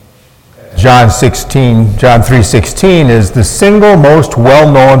John 3:16 is the single most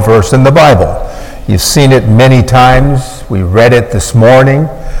well-known verse in the Bible. You've seen it many times. We read it this morning.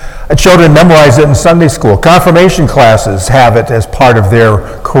 Children memorize it in Sunday school. Confirmation classes have it as part of their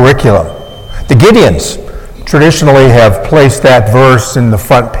curriculum. The Gideons traditionally have placed that verse in the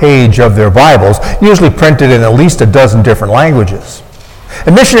front page of their Bibles, usually printed in at least a dozen different languages.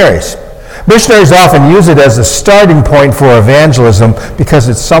 And missionaries often use it as a starting point for evangelism because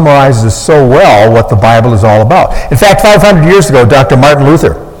it summarizes so well what the Bible is all about. In fact, 500 years ago, Dr. Martin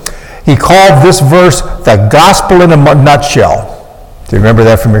Luther, he called this verse the gospel in a nutshell. Do you remember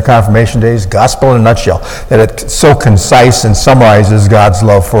that from your confirmation days? Gospel in a nutshell. That it's so concise and summarizes God's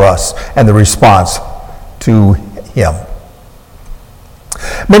love for us and the response to him.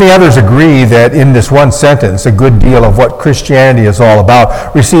 Many others agree that in this one sentence, a good deal of what Christianity is all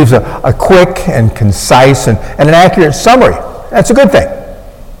about receives a quick and concise and an accurate summary. That's a good thing.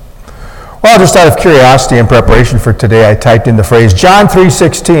 Well, just out of curiosity in preparation for today, I typed in the phrase John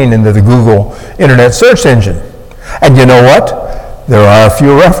 3:16 into the Google Internet search engine. And you know what? There are a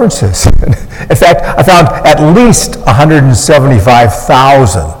few references. In fact, I found at least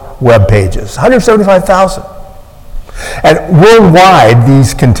 175,000 web pages. 175,000. And worldwide,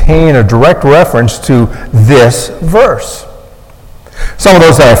 these contain a direct reference to this verse. Some of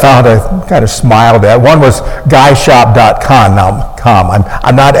those that I found, I kind of smiled at. One was guyshop.com. Now,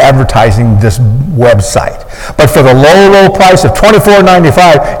 I'm not advertising this website. But for the low price of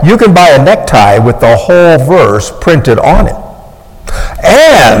 $24.95, you can buy a necktie with the whole verse printed on it.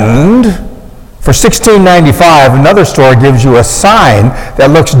 And for $16.95, another store gives you a sign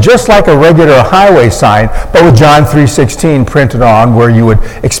that looks just like a regular highway sign, but with John 3:16 printed on where you would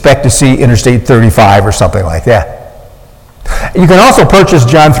expect to see Interstate 35 or something like that. You can also purchase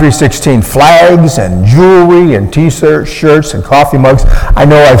John 3:16 flags and jewelry and t-shirts and coffee mugs. I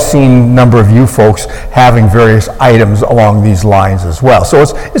know I've seen a number of you folks having various items along these lines as well. So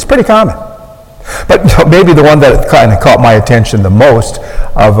it's pretty common. But maybe the one that kind of caught my attention the most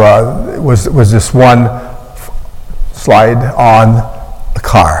was this one slide on a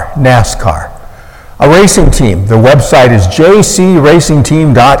car, NASCAR. A racing team. The website is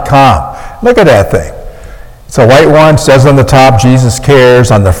jcracingteam.com. Look at that thing. It's a white one, says on the top, Jesus cares,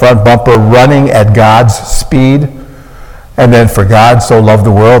 on the front bumper, running at God's speed. And then for God so loved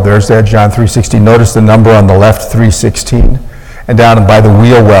the world, there's that John 3:16. Notice the number on the left, 3:16. And down by the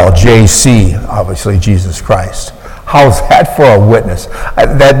wheel well, JC, obviously Jesus Christ. How's that for a witness?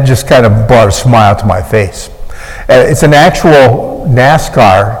 That just kind of brought a smile to my face. It's an actual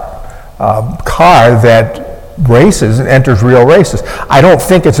NASCAR car that races and enters real races. I don't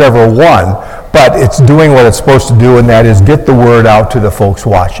think it's ever won, but it's doing what it's supposed to do, and that is get the word out to the folks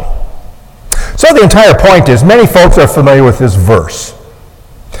watching. So the entire point is, many folks are familiar with this verse.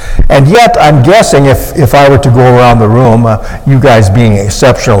 And yet, I'm guessing if I were to go around the room, you guys being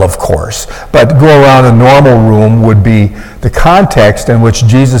exceptional, of course, but go around a normal room would be the context in which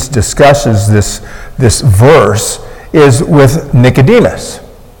Jesus discusses this verse is with Nicodemus.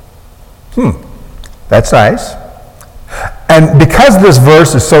 That's nice. And because this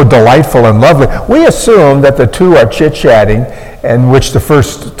verse is so delightful and lovely, we assume that the two are chit-chatting, in which the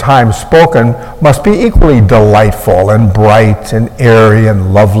first time spoken must be equally delightful and bright and airy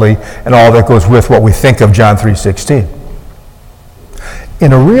and lovely and all that goes with what we think of John 3:16.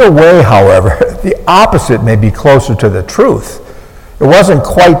 In a real way, however, the opposite may be closer to the truth. It wasn't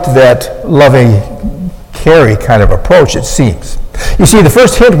quite that loving-carry kind of approach, it seems. You see, the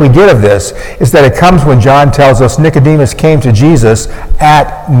first hint we get of this is that it comes when John tells us Nicodemus came to Jesus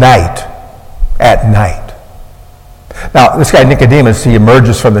at night. At night. Now, this guy Nicodemus, he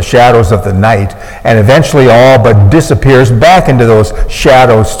emerges from the shadows of the night and eventually all but disappears back into those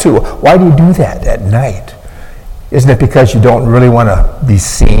shadows too. Why do you do that at night? Isn't it because you don't really want to be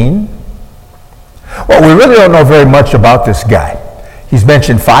seen? Well, we really don't know very much about this guy. He's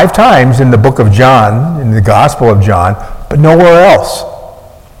mentioned 5 times in the book of John, in the Gospel of John, but nowhere else.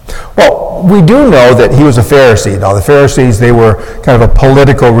 Well, we do know that he was a Pharisee. Now, the Pharisees, they were kind of a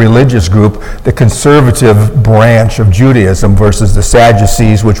political religious group, the conservative branch of Judaism versus the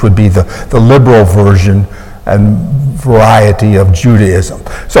Sadducees, which would be the liberal version and variety of Judaism.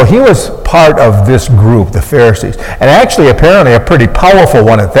 So he was part of this group, the Pharisees, and actually apparently a pretty powerful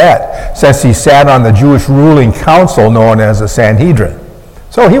one at that, since he sat on the Jewish ruling council known as the Sanhedrin.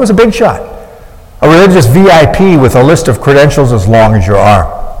 So he was a big shot, a religious VIP with a list of credentials as long as your arm.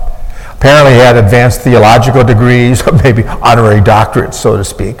 Apparently he had advanced theological degrees, maybe honorary doctorates, so to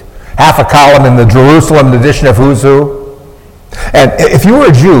speak. Half a column in the Jerusalem edition of Who's Who. And if you were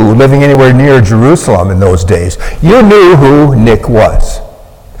a Jew living anywhere near Jerusalem in those days, you knew who Nick was.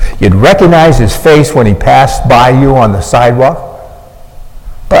 You'd recognize his face when he passed by you on the sidewalk.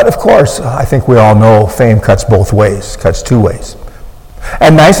 But of course, I think we all know fame cuts both ways, cuts two ways.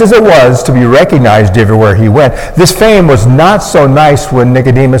 And nice as it was to be recognized everywhere he went, this fame was not so nice when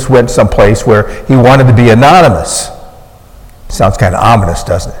Nicodemus went someplace where he wanted to be anonymous. Sounds kind of ominous,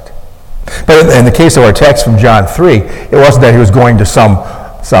 doesn't it? But in the case of our text from John 3, it wasn't that he was going to some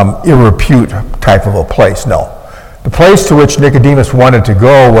ill repute type of a place, no. The place to which Nicodemus wanted to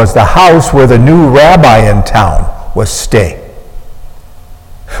go was the house where the new rabbi in town was staying.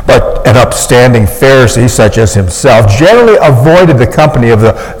 But an upstanding Pharisee, such as himself, generally avoided the company of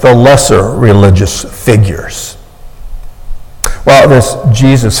the lesser religious figures. Well, this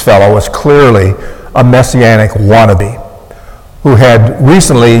Jesus fellow was clearly a messianic wannabe who had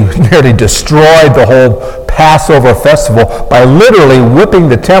recently nearly destroyed the whole Passover festival by literally whipping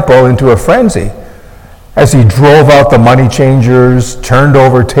the temple into a frenzy. As he drove out the money changers, turned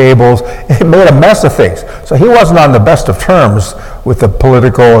over tables, it made a mess of things. So he wasn't on the best of terms with the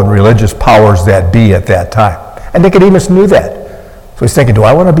political and religious powers that be at that time. And Nicodemus knew that. So he's thinking, do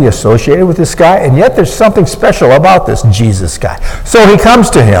I want to be associated with this guy? And yet there's something special about this Jesus guy. So he comes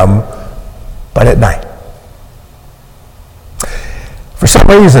to him, but at night. For some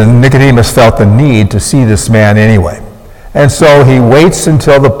reason, Nicodemus felt the need to see this man anyway. And so he waits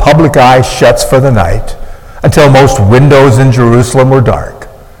until the public eye shuts for the night, until most windows in Jerusalem were dark.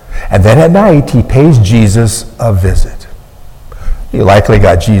 And then at night, he pays Jesus a visit. He likely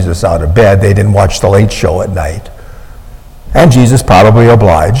got Jesus out of bed. They didn't watch the Late Show at night. And Jesus probably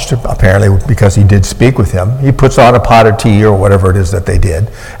obliged, apparently because he did speak with him. He puts on a pot of tea or whatever it is that they did.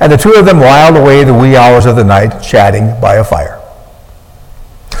 And the two of them whiled away the wee hours of the night chatting by a fire.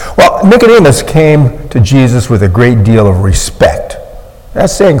 Well, Nicodemus came to Jesus with a great deal of respect.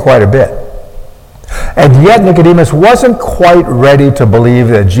 That's saying quite a bit. And yet Nicodemus wasn't quite ready to believe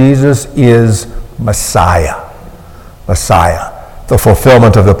that Jesus is Messiah. Messiah, the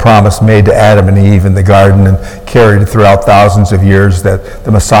fulfillment of the promise made to Adam and Eve in the garden and carried throughout thousands of years, that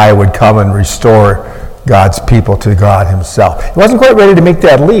the Messiah would come and restore God's people to God himself. He wasn't quite ready to make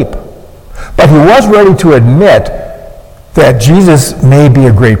that leap. But he was ready to admit that Jesus may be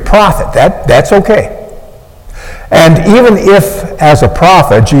a great prophet. That's okay. And even if, as a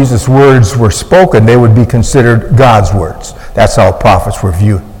prophet, Jesus' words were spoken, they would be considered God's words. That's how prophets were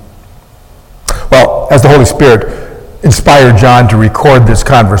viewed. Well, as the Holy Spirit inspired John to record this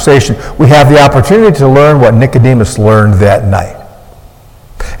conversation, we have the opportunity to learn what Nicodemus learned that night.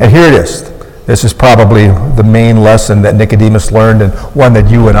 And here it is. This is probably the main lesson that Nicodemus learned, and one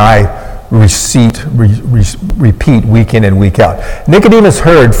that you and I repeat week in and week out. Nicodemus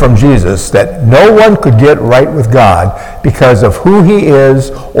heard from Jesus that no one could get right with God because of who he is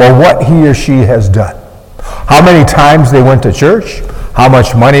or what he or she has done. How many times they went to church, how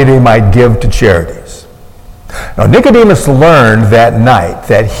much money they might give to charities. Now, Nicodemus learned that night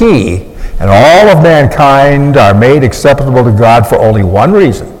that he and all of mankind are made acceptable to God for only one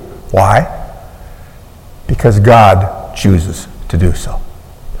reason. Why? Because God chooses to do so.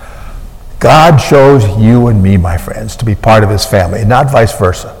 God chose you and me, my friends, to be part of his family, not vice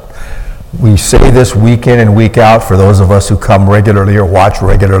versa. We say this week in and week out for those of us who come regularly or watch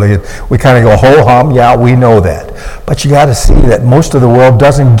regularly. We kind of go, ho-hum, yeah, we know that. But you got to see that most of the world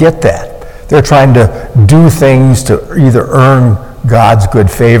doesn't get that. They're trying to do things to either earn God's good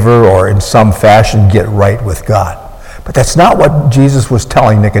favor or in some fashion get right with God. But that's not what Jesus was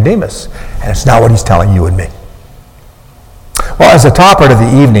telling Nicodemus, and it's not what he's telling you and me. Well, as a topper to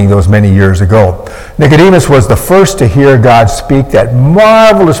the evening those many years ago, Nicodemus was the first to hear God speak that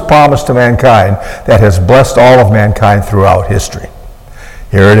marvelous promise to mankind that has blessed all of mankind throughout history.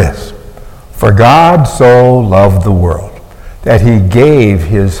 Here it is. For God so loved the world that he gave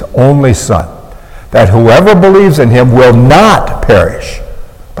his only Son, that whoever believes in him will not perish,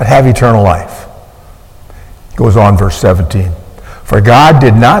 but have eternal life. Goes on, verse 17. For God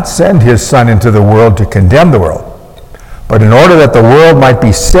did not send his Son into the world to condemn the world, but in order that the world might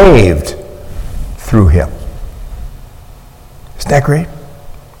be saved through him. Isn't that great?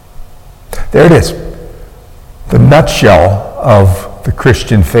 There it is. The nutshell of the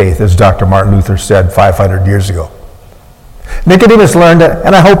Christian faith, as Dr. Martin Luther said 500 years ago. Nicodemus learned that,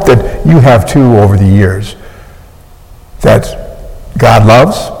 and I hope that you have too over the years, that God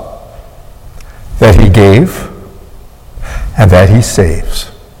loves, that he gave, and that he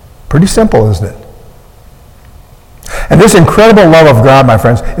saves. Pretty simple, isn't it? And this incredible love of God, my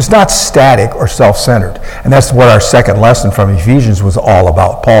friends, is not static or self-centered. And that's what our second lesson from Ephesians was all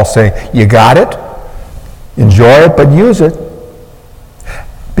about. Paul saying, you got it, enjoy it, but use it.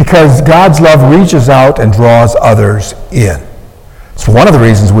 Because God's love reaches out and draws others in. It's one of the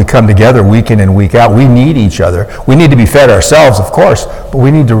reasons we come together week in and week out. We need each other. We need to be fed ourselves, of course, but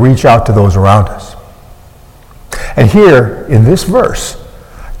we need to reach out to those around us. And here, in this verse,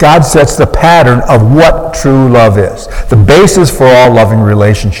 God sets the pattern of what true love is, the basis for all loving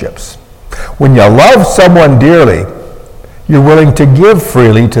relationships. When you love someone dearly, you're willing to give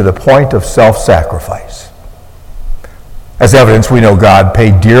freely to the point of self-sacrifice. As evidence, we know God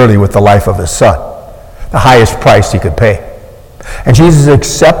paid dearly with the life of his Son, the highest price he could pay. And Jesus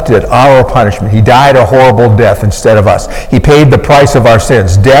accepted our punishment. He died a horrible death instead of us. He paid the price of our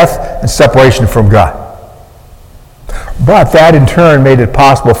sins, death and separation from God. But that in turn made it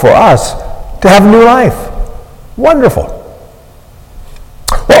possible for us to have a new life. Wonderful.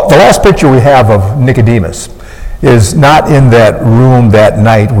 Well, the last picture we have of Nicodemus is not in that room that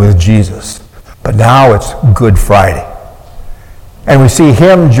night with Jesus, but now it's Good Friday. And we see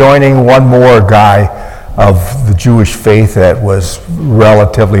him joining one more guy of the Jewish faith that was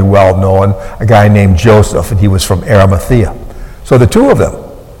relatively well known, a guy named Joseph, and he was from Arimathea. So the two of them,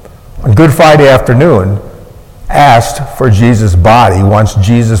 on Good Friday afternoon, asked for Jesus' body once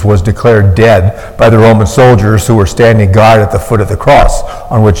Jesus was declared dead by the Roman soldiers who were standing guard at the foot of the cross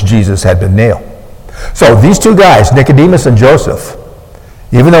on which Jesus had been nailed. So these two guys, Nicodemus and Joseph,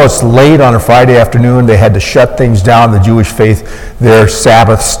 even though it's late on a Friday afternoon, they had to shut things down. The Jewish faith, their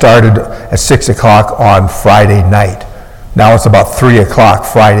Sabbath started at 6 o'clock on Friday night. Now it's about 3 o'clock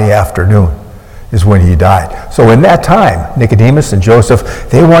Friday afternoon is when he died. So in that time, Nicodemus and Joseph,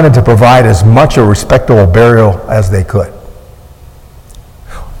 they wanted to provide as much a respectable burial as they could.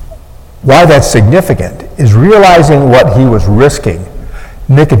 Why that's significant is realizing what he was risking.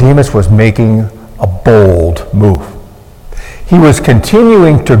 Nicodemus was making a bold move. He was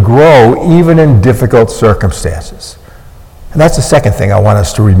continuing to grow even in difficult circumstances. And that's the second thing I want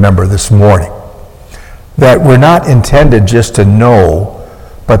us to remember this morning. That we're not intended just to know,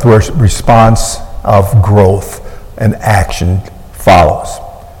 but the response of growth and action follows.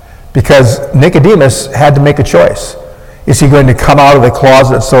 Because Nicodemus had to make a choice. Is he going to come out of the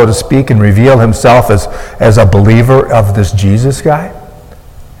closet, so to speak, and reveal himself as a believer of this Jesus guy?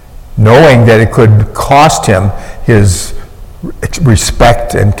 Knowing that it could cost him his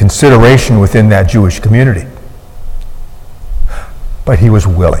respect and consideration within that Jewish community. But he was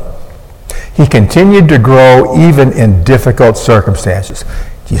willing. He continued to grow even in difficult circumstances.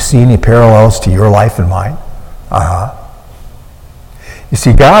 Do you see any parallels to your life and mine? You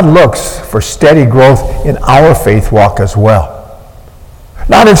see, God looks for steady growth in our faith walk as well.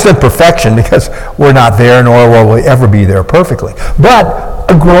 Not instant perfection, because we're not there, nor will we ever be there perfectly, but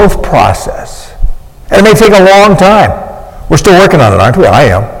a growth process. And it may take a long time. We're still working on it, aren't we? I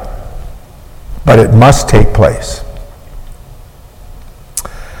am. But it must take place.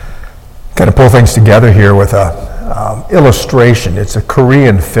 Kind of pull things together here with a illustration. It's a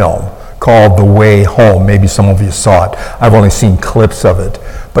Korean film called The Way Home. Maybe some of you saw it. I've only seen clips of it.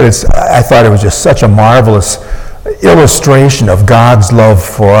 But I thought it was just such a marvelous illustration of God's love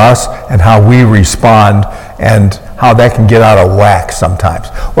for us and how we respond and how that can get out of whack sometimes.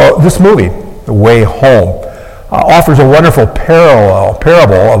 Well, this movie, The Way Home, offers a wonderful parable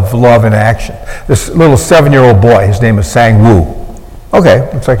of love in action. This little 7-year-old boy, his name is Sang-woo.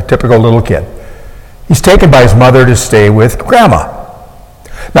 Okay, looks like a typical little kid. He's taken by his mother to stay with Grandma.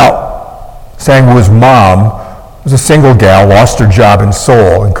 Now, Sang-woo's mom was a single gal, lost her job in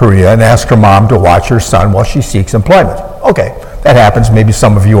Seoul in Korea, and asked her mom to watch her son while she seeks employment. Okay, that happens. Maybe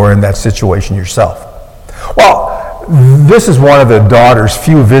some of you are in that situation yourself. Well, this is one of the daughter's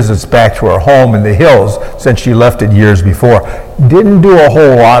few visits back to her home in the hills since she left it years before. Didn't do a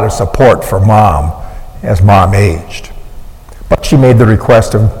whole lot of support for Mom as Mom aged. But she made the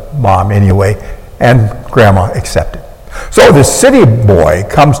request of Mom anyway, and Grandma accepted. So this city boy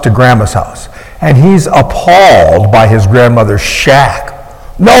comes to Grandma's house, and he's appalled by his grandmother's shack.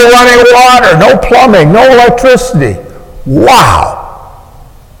 No running water, no plumbing, no electricity. Wow!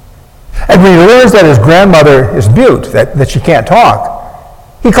 And when he learns that his grandmother is mute, that she can't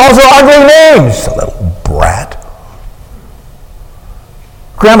talk, he calls her ugly names, a little brat.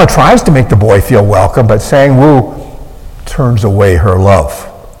 Grandma tries to make the boy feel welcome, but Sang-woo turns away her love.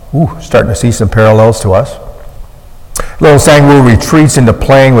 Ooh, starting to see some parallels to us. Little Sang-woo retreats into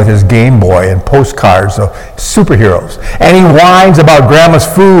playing with his Game Boy and postcards of superheroes. And he whines about Grandma's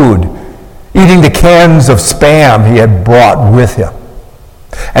food, eating the cans of Spam he had brought with him.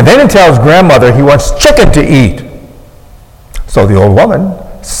 And then he tells grandmother he wants chicken to eat. So the old woman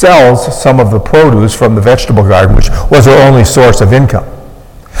sells some of the produce from the vegetable garden, which was her only source of income.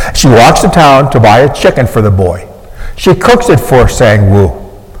 She walks to town to buy a chicken for the boy. She cooks it for Sang-woo,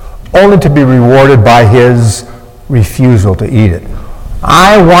 only to be rewarded by his refusal to eat it.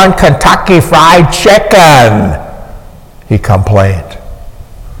 "I want Kentucky Fried Chicken," he complained.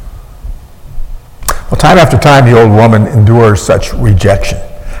 Well, time after time, the old woman endures such rejection.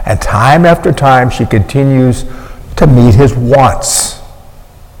 And time after time, she continues to meet his wants.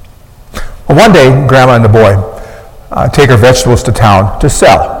 Well, one day, Grandma and the boy take her vegetables to town to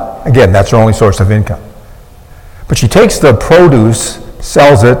sell. Again, that's her only source of income. But she takes the produce,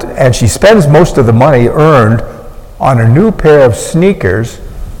 sells it, and she spends most of the money earned on a new pair of sneakers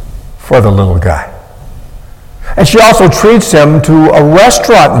for the little guy. And she also treats him to a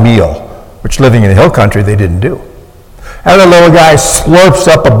restaurant meal, which living in the hill country they didn't do. And the little guy slurps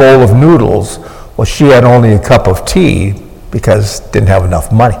up a bowl of noodles. Well, she had only a cup of tea because didn't have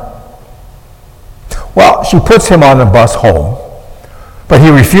enough money. Well, she puts him on the bus home, but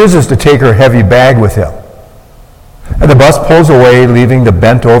he refuses to take her heavy bag with him. And the bus pulls away, leaving the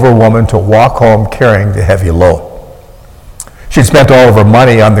bent-over woman to walk home carrying the heavy load. She'd spent all of her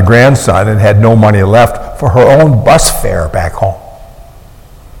money on the grandson and had no money left for her own bus fare back home.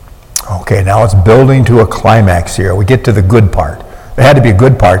 Okay, now it's building to a climax here. We get to the good part. There had to be a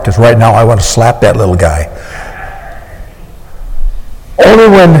good part because right now I want to slap that little guy. Only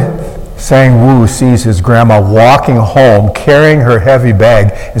when Sang-woo sees his grandma walking home carrying her heavy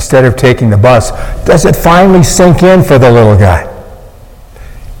bag instead of taking the bus does it finally sink in for the little guy.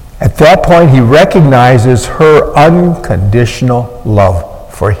 At that point, he recognizes her unconditional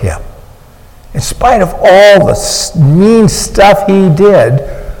love for him. In spite of all the mean stuff he did,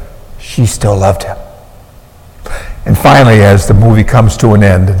 she still loved him. And finally, as the movie comes to an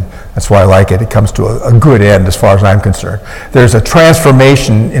end, and that's why I like it, it comes to a good end as far as I'm concerned, there's a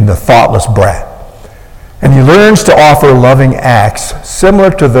transformation in the thoughtless brat. And he learns to offer loving acts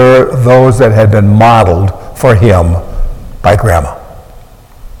similar to those that had been modeled for him by Grandma.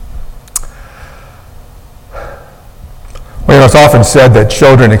 Well, it's often said that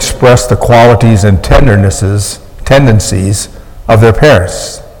children express the qualities and tendencies of their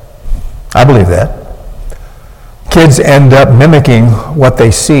parents. I believe that. Kids end up mimicking what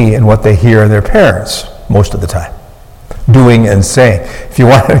they see and what they hear in their parents most of the time, doing and saying. If you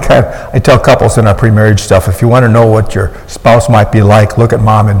want to I tell couples in our pre-marriage stuff, if you want to know what your spouse might be like, look at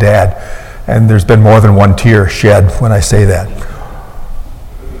mom and dad. And there's been more than one tear shed when I say that.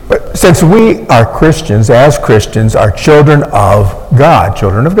 But since we are Christians, as Christians, are children of God,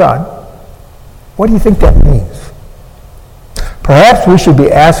 what do you think that means? Perhaps we should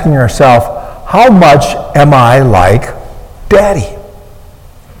be asking ourselves, how much am I like Daddy?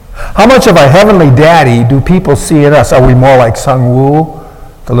 How much of our heavenly Daddy do people see in us? Are we more like Sang-woo,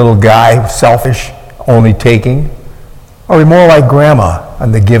 the little guy who's selfish, only taking? Or are we more like Grandma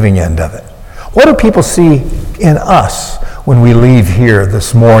on the giving end of it? What do people see in us when we leave here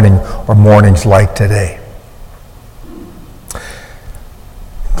this morning or mornings like today?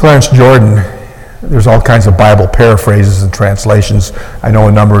 Clarence Jordan, there's all kinds of Bible paraphrases and translations. I know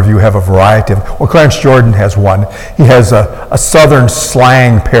a number of you have a variety of them. Well, Clarence Jordan has one. He has a southern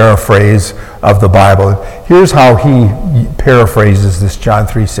slang paraphrase of the Bible. Here's how he paraphrases this John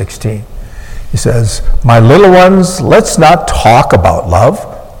 3:16. He says, "My little ones, let's not talk about love.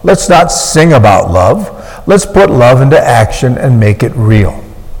 Let's not sing about love. Let's put love into action and make it real."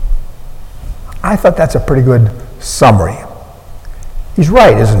 I thought that's a pretty good summary. He's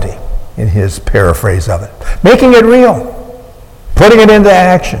right, isn't he, in his paraphrase of it? Making it real, putting it into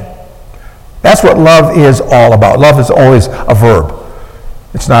action. That's what love is all about. Love is always a verb.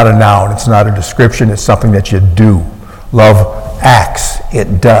 It's not a noun. It's not a description. It's something that you do. Love acts.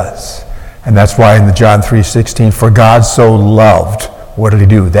 It does. And that's why in the John 3:16, for God so loved, what did he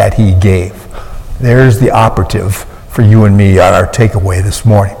do? That he gave. There's the operative for you and me on our takeaway this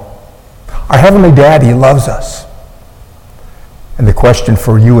morning. Our Heavenly Daddy loves us. And the question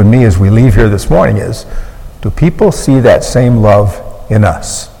for you and me as we leave here this morning is, do people see that same love in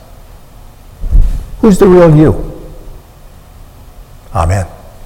us? Who's the real you? Amen.